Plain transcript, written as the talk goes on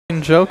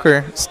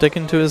Joker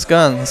sticking to his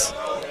guns.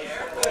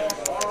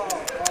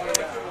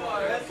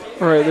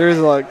 Alright, there's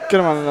a good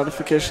amount of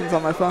notifications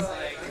on my phone.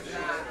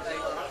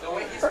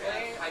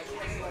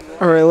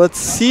 Alright, let's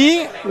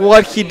see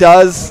what he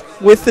does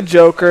with the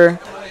Joker.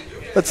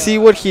 Let's see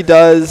what he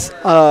does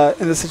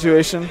in this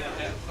situation.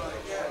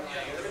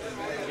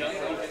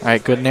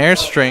 Alright, good nair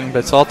string by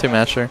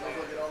Saltymashr.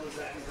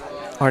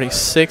 Already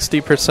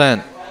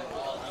 60%.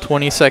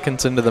 20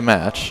 seconds into the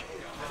match.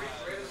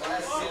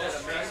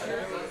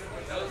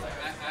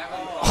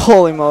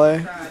 Holy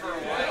moly.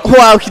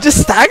 Wow, he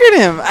just staggered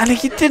him, and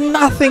he did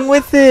nothing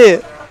with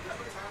it.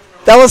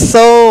 That was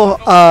so,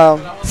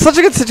 such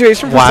a good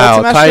situation for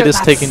Wow, Saltymashr.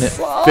 Tidus taking it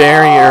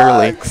very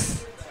early.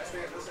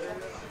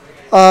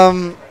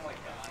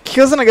 He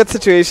was in a good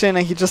situation,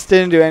 and he just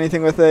didn't do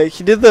anything with it.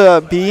 He did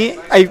the B.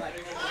 I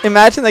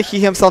imagine that he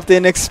himself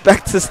didn't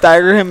expect to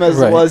stagger him as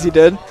well as he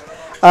did.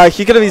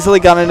 He could have easily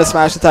gotten a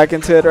smash attack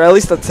into it, or at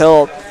least a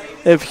tilt,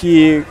 if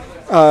he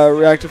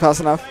reacted fast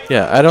enough.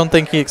 Yeah, I don't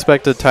think he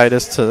expected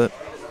Tidus to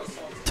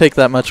take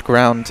that much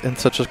ground in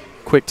such a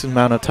quick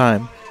amount of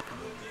time.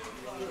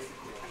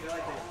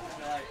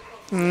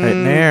 Right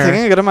nair.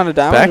 Taking a good amount of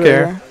damage. Back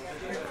air.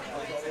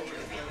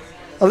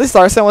 At least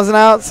RVN wasn't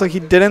out, so he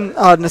didn't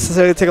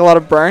necessarily take a lot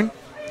of burn.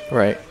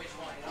 Right.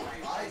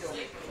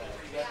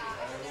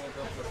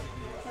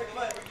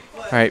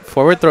 Alright,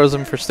 forward throws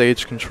him for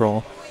stage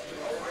control.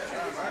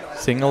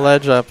 Seeing a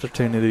ledge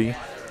opportunity.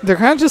 They're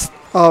kind of just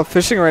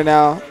fishing right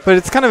now, but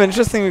it's kind of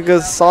interesting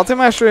because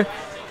Saltymashr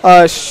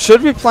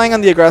should be playing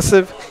on the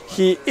aggressive.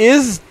 He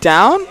is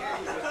down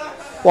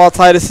while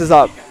Tidus is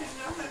up.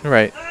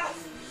 Right.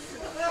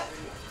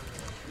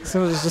 He's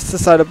going to just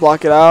decide to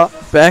block it out.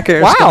 Back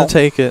air is going to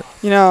take it.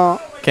 You know,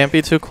 can't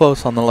be too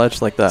close on the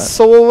ledge like that.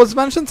 So what was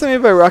mentioned to me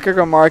by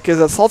Rocket Mark is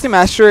that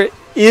Saltymashr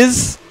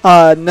is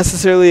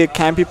necessarily a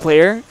campy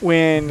player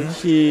when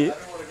he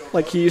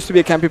used to be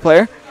a campy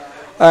player,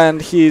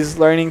 and he's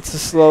learning to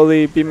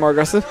slowly be more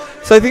aggressive.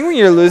 So I think when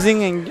you're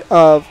losing, and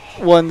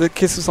well, in the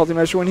case of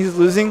Saltymashr, when he's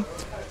losing,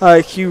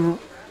 he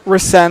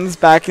rescinds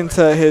back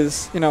into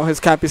his his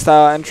campy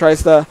style and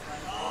tries to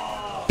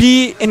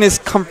be in his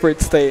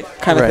comfort state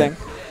kind of thing.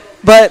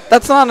 But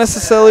that's not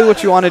necessarily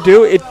what you want to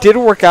do. It did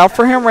work out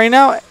for him right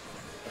now.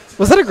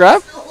 Was that a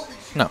grab?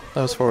 No,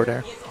 that was forward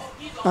air.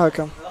 Oh,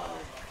 okay.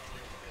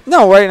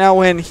 No, right now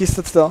when he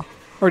stood still.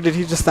 Or did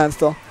he just stand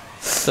still?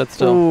 Stood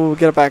still. Ooh,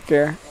 get a back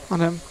air on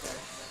him.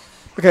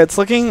 Okay, it's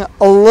looking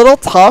a little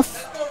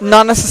tough.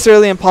 Not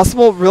necessarily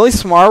impossible. Really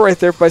smart right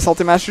there by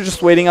Saltymashr,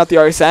 just waiting out the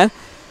RSN.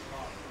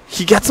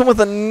 He gets him with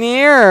a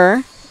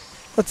nair.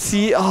 Let's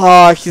see.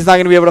 Oh, he's not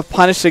going to be able to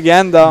punish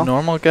again, though.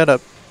 Normal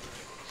getup.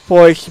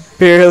 Boy, he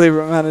barely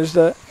managed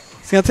it.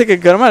 He's going to take a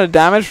good amount of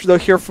damage, though,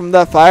 here from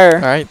that fire.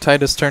 All right,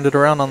 Tidus turned it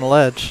around on the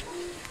ledge.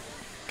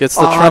 Gets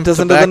the trump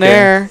doesn't to do the back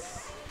nair.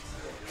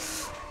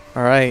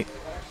 All right.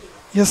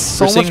 He has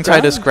so We're seeing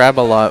Tidus grab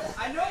a lot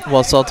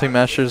while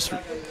Saltymashr's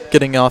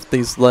getting off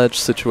these ledge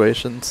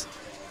situations.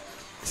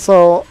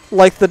 So,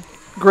 like the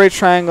Great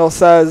Triangle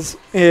says,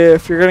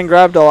 if you're getting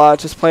grabbed a lot,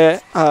 just play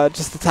it,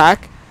 just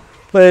attack.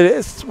 But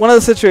it's one of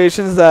the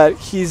situations that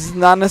he's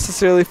not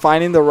necessarily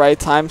finding the right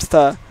times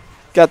to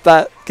get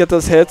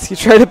those hits. He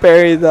tried to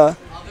bury the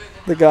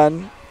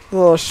gun, the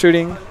little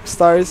shooting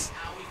stars.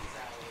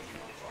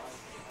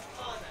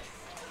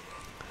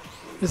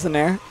 There's an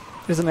air.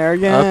 There's an air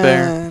again. Up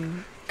air.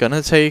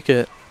 Gonna take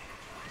it.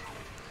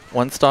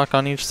 One stock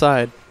on each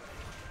side.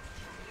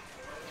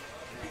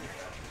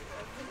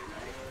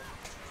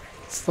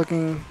 It's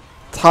looking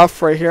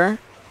tough right here.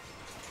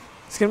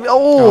 He's gonna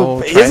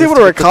be he's able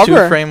to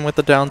recover. Frame with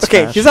the down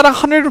okay, smash. He's at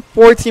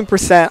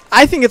 114%.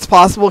 I think it's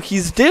possible.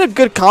 He's did a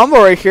good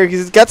combo right here.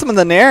 He gets him in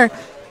the nair.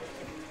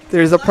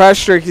 There's a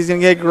pressure. He's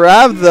gonna get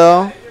grabbed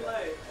though.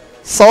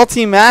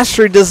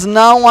 Saltymashr does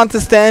not want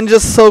to stand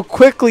just so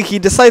quickly. He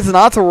decides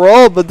not to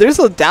roll, but there's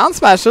a down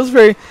smash. That was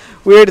very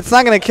weird. It's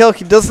not gonna kill.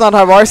 He does not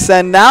have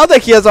RSN. Now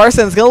that he has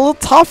RSN, it's getting a little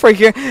tough right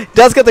here.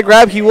 Does get the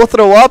grab. He will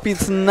throw up.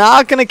 It's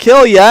not gonna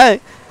kill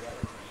yet.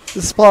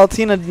 This is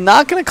Paultena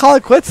not gonna call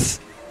it quits.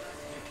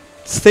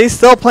 Stay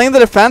still, playing the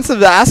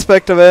defensive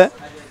aspect of it.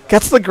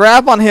 Gets the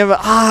grab on him.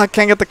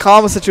 Can't get the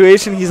combo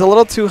situation. He's a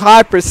little too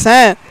high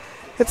percent.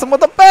 Hits him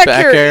with the back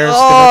air.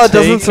 Oh,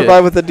 doesn't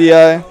survive with the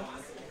DI.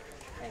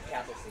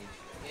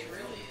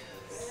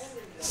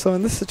 So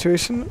in this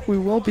situation, we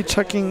will be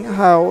checking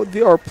how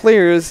our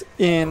players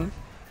in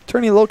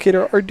Tourney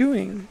Locator are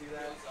doing.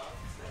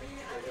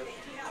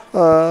 We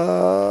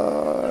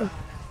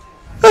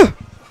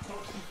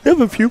have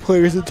a few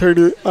players in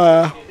Tourney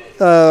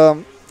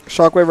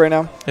Shockwave right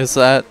now. Is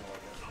that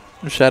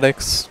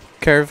Shadix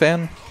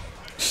Caravan?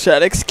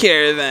 Shadix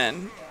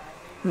Caravan.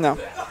 No.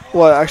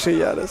 Well, actually,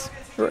 yeah, it is.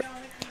 You're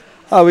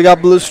right. We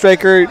got Blue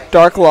Striker,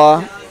 Dark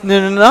Law.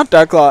 No, not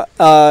Dark Law.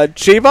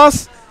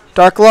 J-Boss,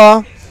 Dark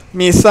Law,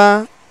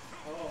 Misa,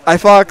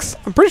 iFox.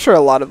 I'm pretty sure a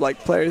lot of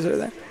players are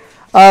there.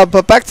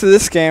 But back to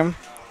this game.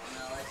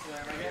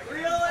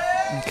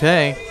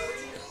 Okay.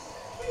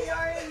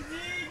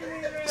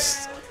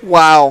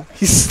 Wow,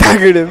 he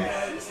staggered him.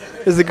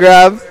 There's a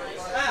grab.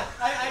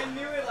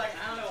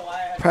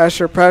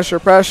 Pressure, pressure,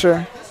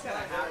 pressure.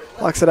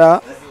 Locks it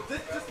out.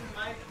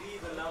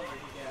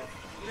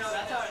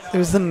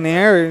 There's the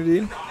nair,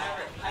 dude.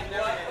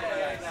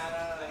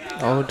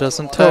 Oh,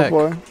 doesn't Oh tech.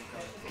 boy.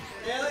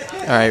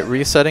 Alright,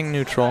 resetting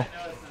neutral.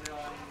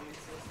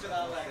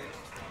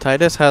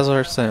 Tidus has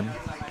Arsene.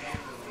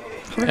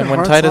 And when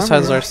Tidus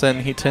has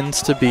Arsene, he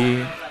tends to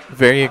be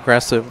very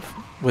aggressive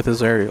with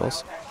his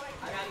aerials.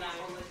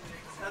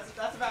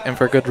 And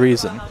for good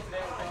reason.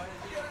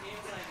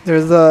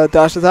 There's the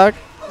dash attack.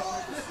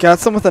 Got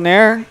some with an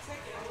air.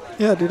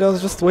 Yeah, dude, I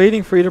was just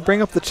waiting for you to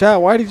bring up the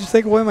chat. Why did you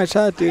take away my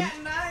chat, dude?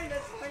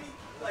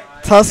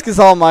 Tusk is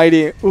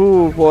almighty.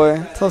 Ooh,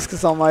 boy. Tusk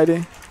is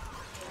almighty.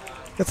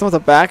 Get some with a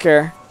back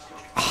air.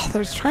 Oh,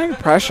 they're just trying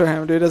to pressure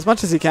him, dude, as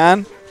much as he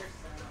can.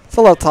 It's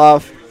a little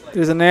tough.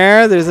 There's an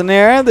air. There's an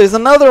air. There's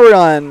another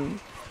one.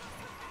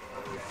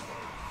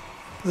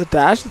 There's a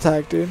dash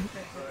attack, dude.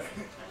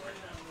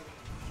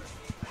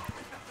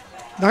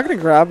 Not going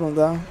to grab him,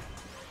 though.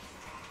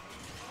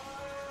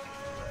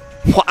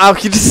 Wow,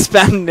 he just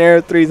spammed an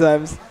air 3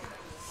 times.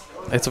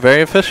 It's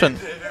very efficient.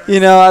 You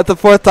know, at the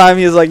 4th time,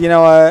 he was like, you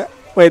know what?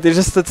 Wait, they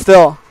just stood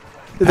still.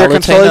 Did their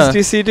controllers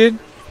DC, dude?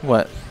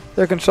 What?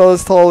 Their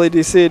controllers totally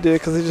DC, dude,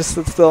 because he just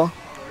stood still.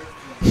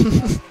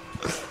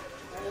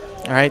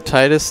 Alright,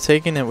 Tidus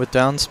taking it with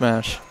down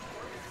smash.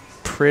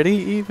 Pretty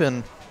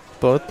even.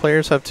 Both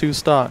players have 2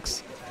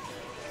 stocks.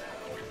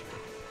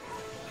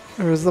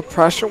 There's the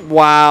pressure.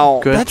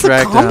 Wow. Good That's a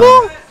drag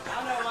combo? down.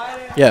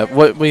 Yeah,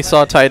 what we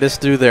saw Tidus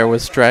do there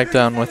was drag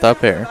down with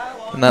up air.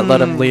 And that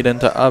let him lead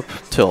into up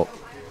tilt.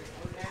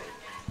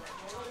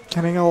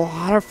 Getting a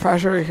lot of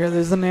pressure right here.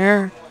 There's an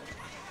air.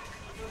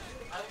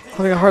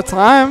 Having a hard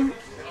time.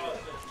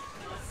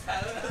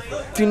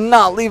 Do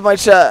not leave my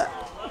chat.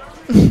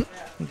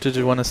 Did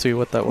you want to see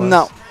what that was?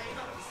 No.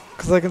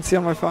 Because I can see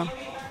on my phone.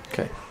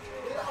 Okay.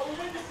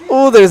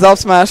 Oh, there's up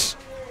smash.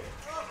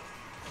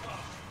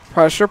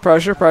 Pressure,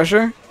 pressure,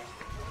 pressure.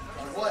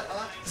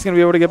 He's going to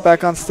be able to get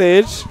back on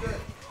stage.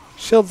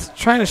 Shield's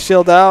trying to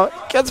shield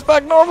out. Gets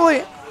back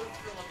normally.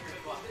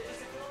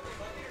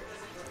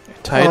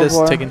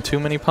 Tidus taking too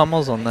many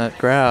pummels on that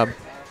grab.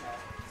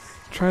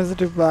 Tries to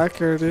do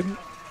back air, dude.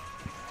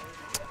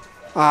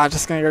 Ah,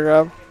 just going to get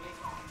grab.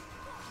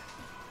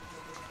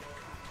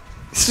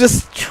 He's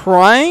just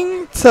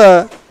trying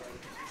to...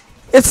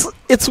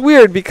 It's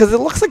weird because it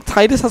looks like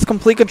Tidus has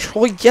complete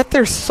control, yet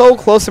they're so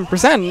close in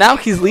percent. Now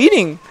he's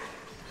leading.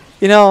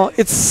 You know,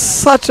 it's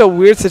such a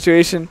weird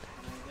situation.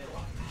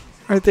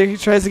 Right there, he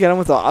tries to get him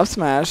with the up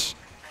smash.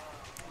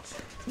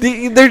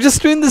 They're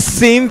just doing the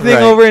same thing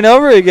over and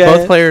over again.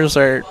 Both players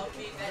are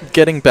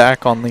getting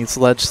back on these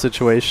ledge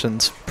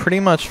situations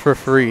pretty much for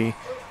free.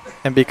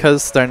 And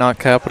because they're not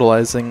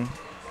capitalizing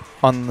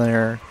on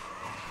their...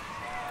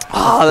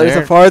 Oh, there's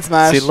a forward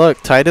smash. See, look,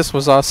 Tidus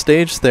was off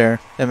stage there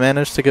and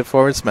managed to get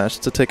forward smash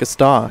to take a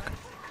stock.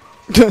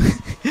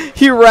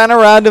 He ran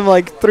around him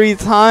like 3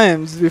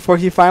 times before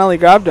he finally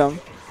grabbed him.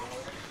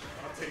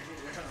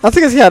 That's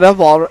because he had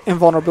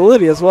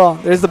invulnerability as well.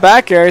 There's the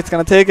back air. It's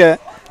going to take it.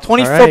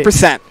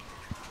 24%. Right.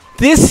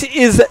 This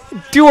is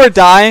do or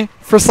die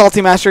for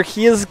Saltymashr.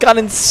 He has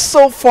gotten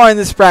so far in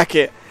this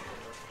bracket.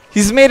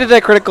 He's made it a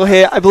critical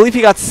hit. I believe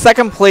he got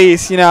 2nd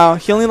place. You know,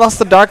 he only lost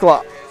the Dark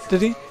Law.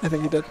 Did he? I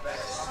think he did.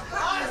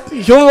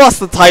 He only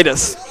lost the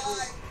Tidus.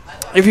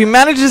 If he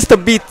manages to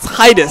beat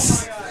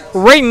Tidus,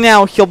 right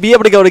now he'll be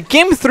able to go to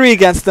Game 3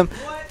 against him,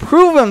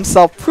 prove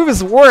himself, prove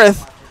his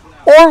worth,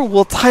 or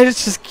will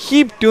Tidus just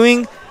keep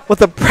doing what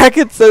the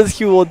bracket says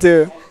he will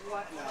do?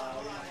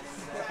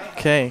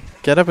 Okay,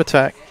 get up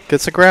attack.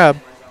 Gets a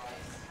grab.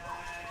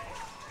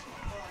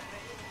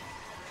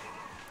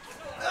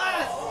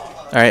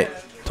 Alright,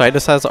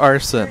 Tidus has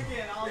Arsene.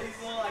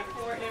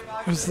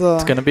 It's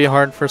going to be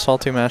hard for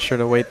Saltymashr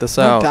to wait this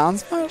out. Down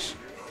smash?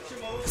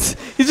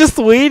 He's just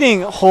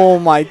waiting. Oh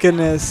my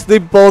goodness. They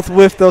both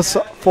whiffed those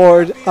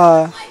forward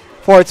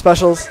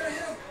specials.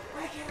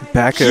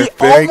 Back air, he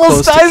very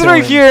almost close to dies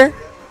right here.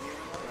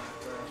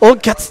 Oh,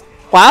 gets...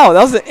 Wow,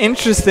 that was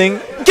interesting.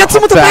 Gets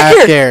him with the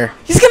back air.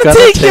 He's going to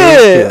take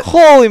it.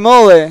 Holy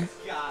moly.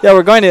 Yeah,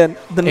 we're going to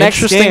the next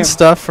game. Interesting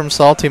stuff from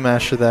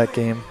Saltymashr that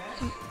game.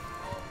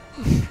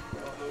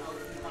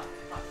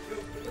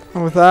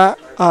 And with that,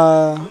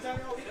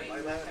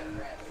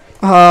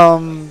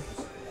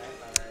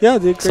 yeah,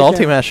 dude.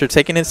 Saltymashr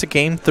taking it to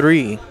Game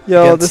 3.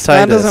 Yo, this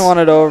man doesn't want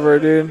it over,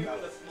 dude.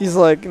 He's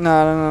like,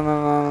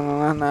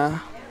 nah.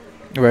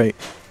 Right.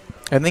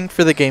 I think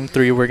for the Game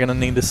 3, we're gonna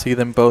need to see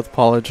them both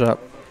polish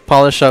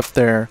up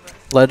their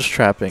ledge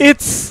trapping.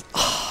 It's.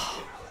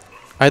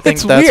 I think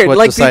it's that's weird. what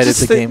like decided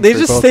the game. They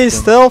just stay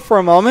still for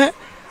a moment,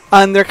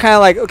 and they're kind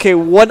of like, okay,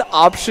 what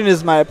option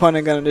is my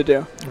opponent going to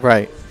do?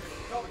 Right.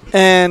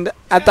 And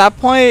at that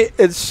point,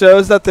 it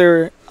shows that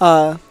they're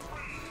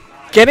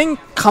getting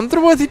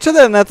comfortable with each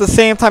other, and at the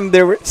same time,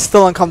 they're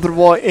still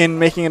uncomfortable in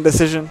making a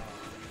decision.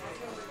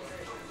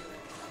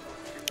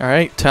 All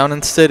right, Town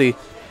and City.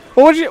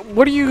 What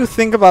do you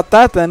think about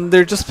that then?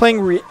 They're just playing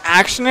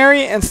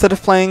reactionary instead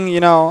of playing, you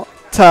know,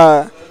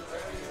 to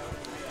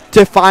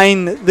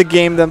define the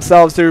game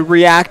themselves. They're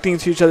reacting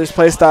to each other's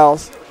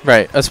playstyles.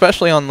 Right,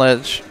 especially on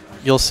ledge,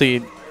 you'll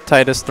see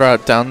Tidus throw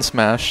out down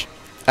smash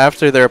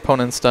after their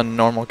opponent's done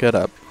normal get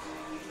up.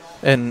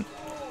 And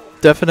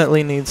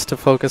definitely needs to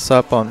focus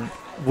up on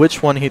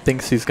which one he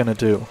thinks he's going to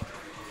do.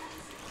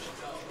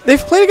 They've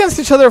played against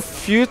each other a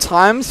few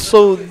times,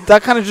 so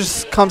that kind of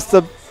just comes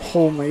to...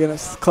 Oh my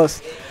goodness,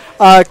 close.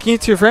 Can you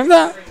two-frame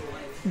that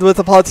with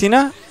the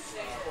Paultena?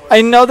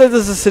 I know that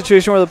there's a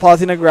situation where the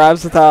Paultena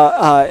grabs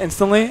without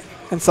instantly,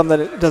 and some that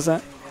it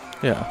doesn't.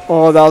 Yeah.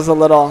 Oh, that was a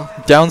little...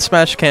 Down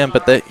smash can,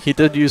 but he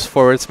did use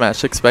forward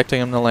smash,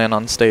 expecting him to land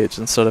on stage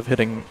instead of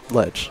hitting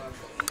ledge.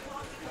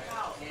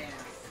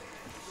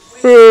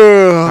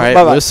 Alright,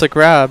 lose a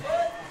grab.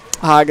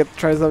 I get the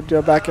tries to do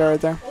a back air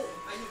right there.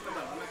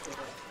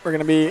 We're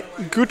going to be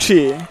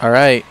Gucci.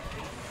 Alright.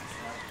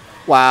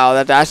 Wow,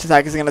 that dash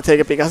attack is going to take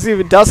it because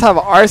he does have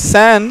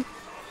Arsene.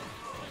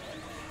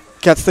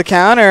 Gets the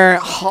counter.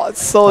 Oh,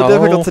 it's so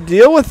difficult to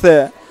deal with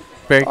it.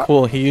 Very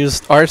cool. He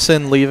used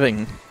Arsene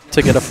leaving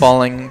to get a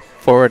falling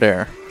forward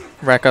air.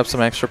 Rack up some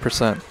extra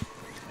percent.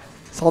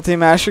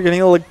 Saltymashr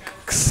getting a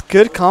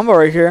good combo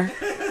right here.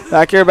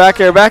 Back air, back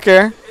air, back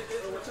air.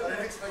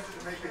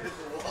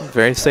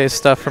 Very safe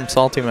stuff from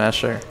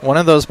Saltymashr. One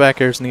of those back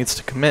airs needs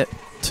to commit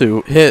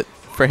to hit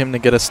for him to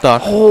get a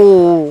stock.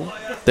 Oh.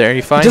 There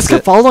he finds it. He just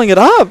kept following it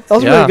up. That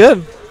was really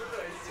good.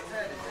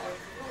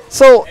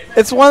 So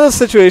it's one of those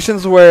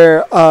situations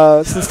where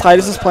since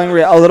Tidus is playing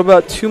a little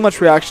bit too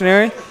much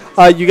reactionary,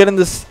 you get in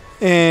this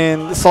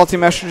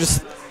Saltymashr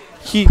just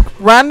he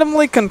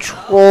randomly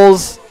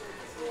controls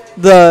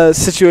the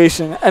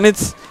situation, and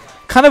it's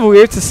kind of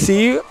weird to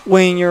see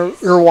when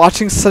you're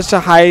watching such a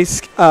high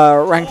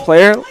ranked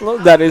player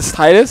that is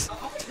Tidus.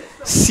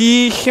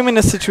 See him in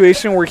a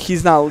situation where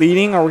he's not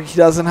leading or where he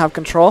doesn't have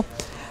control,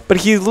 but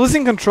he's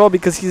losing control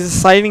because he's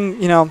deciding,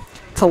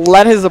 to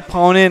let his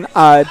opponent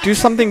do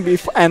something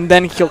and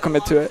then he'll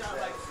commit to it.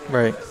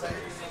 Right.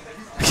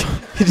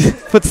 He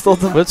just put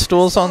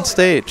stools on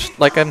stage,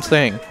 like I'm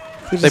saying.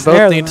 They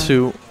both need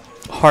to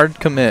hard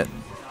commit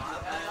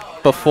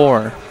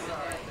before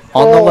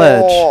on the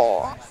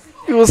ledge.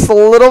 It was a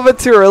little bit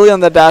too early on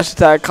the dash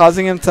attack,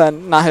 causing him to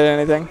not hit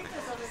anything,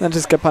 then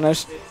just get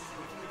punished.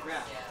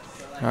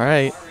 All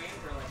right.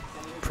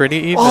 Pretty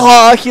even.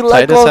 Oh, he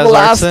let go of the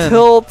last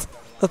tilt.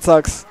 That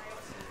sucks.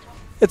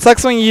 It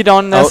sucks when you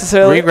don't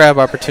necessarily... Re-grab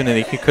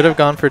opportunity. He could have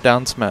gone for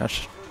down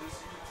smash.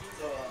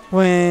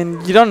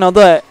 When you don't know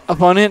the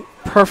opponent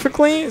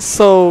perfectly,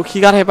 so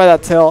he got hit by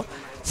that tail.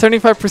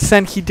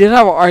 75%. He did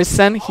have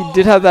Arsene. He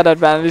did have that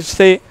advantage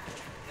state.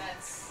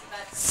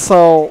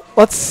 So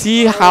let's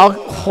see how...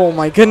 Oh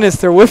my goodness,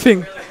 they're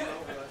whiffing.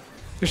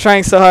 They're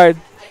trying so hard.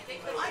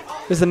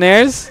 There's the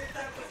nairs.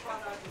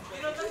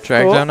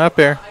 Drag down up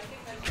air.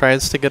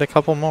 Tries to get a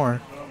couple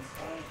more.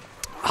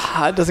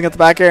 It doesn't get the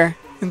back air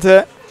into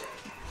it.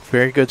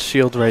 Very good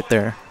shield right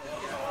there.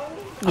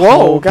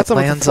 Whoa, got some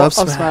lands up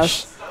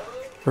smash.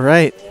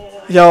 Right.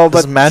 Yo,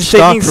 but matched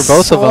off for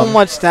both of them. So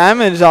much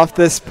damage off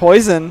this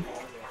poison.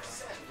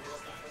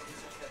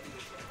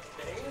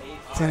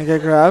 He's gonna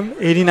get grabbed.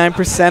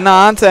 89%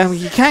 onto him.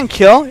 He can't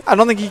kill. I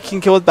don't think he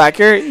can kill with back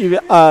air,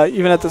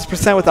 even at this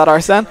percent without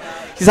Arsene.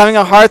 He's having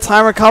a hard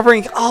time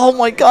recovering. Oh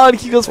my god,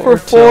 he goes for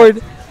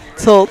forward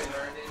tilt.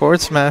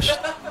 Forward smash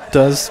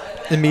does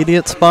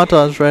immediate spot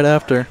dodge right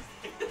after.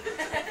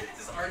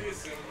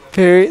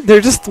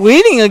 They're just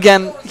waiting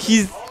again.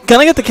 He's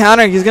gonna get the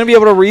counter. He's gonna be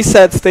able to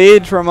reset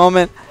stage for a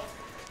moment.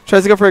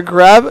 Tries to go for a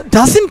grab.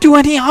 Doesn't do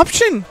any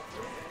option.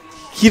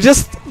 He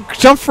just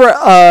jumped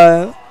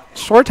for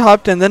short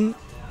hopped and then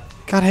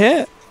got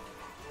hit.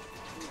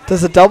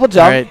 Does a double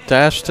jump. Alright,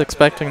 dashed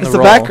expecting the roll. It's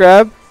the back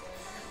grab.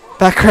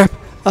 Back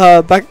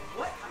grab.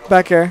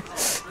 Back air.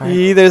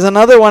 Right. There's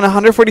another one,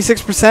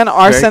 146%.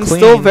 Arsene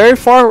still very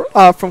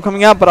far from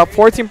coming out, but up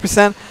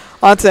 14%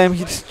 onto him.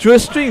 He's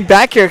just doing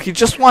back air. He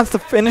just wants to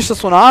finish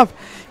this one off.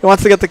 He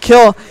wants to get the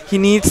kill. He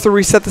needs to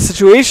reset the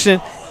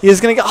situation. He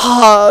is going to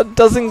get...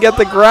 doesn't get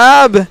the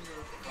grab.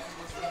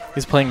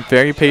 He's playing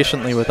very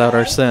patiently without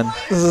Arsene.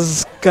 This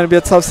is going to be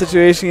a tough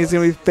situation. He's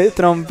going to be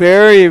thrown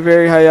very,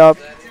 very high up.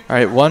 All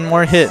right, one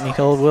more hit and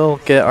he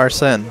will get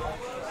Arsene.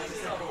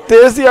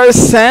 There's the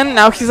Arsene.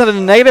 Now he's in a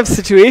negative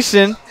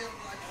situation.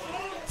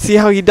 See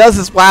how he does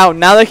this. Wow,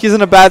 now that he's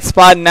in a bad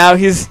spot, now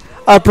he's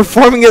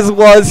performing as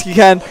well as he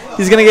can.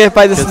 He's going to get hit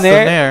by this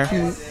nair.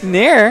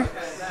 Nair?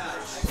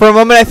 For a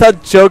moment, I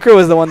thought Joker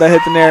was the one that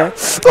hit the nair.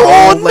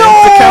 Oh,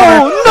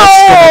 no!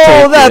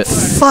 No! That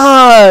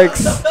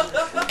sucks.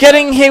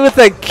 Getting hit with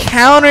a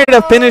counter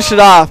to finish it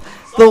off.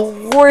 The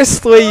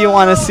worst way you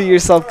want to see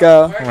yourself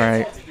go.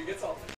 Right.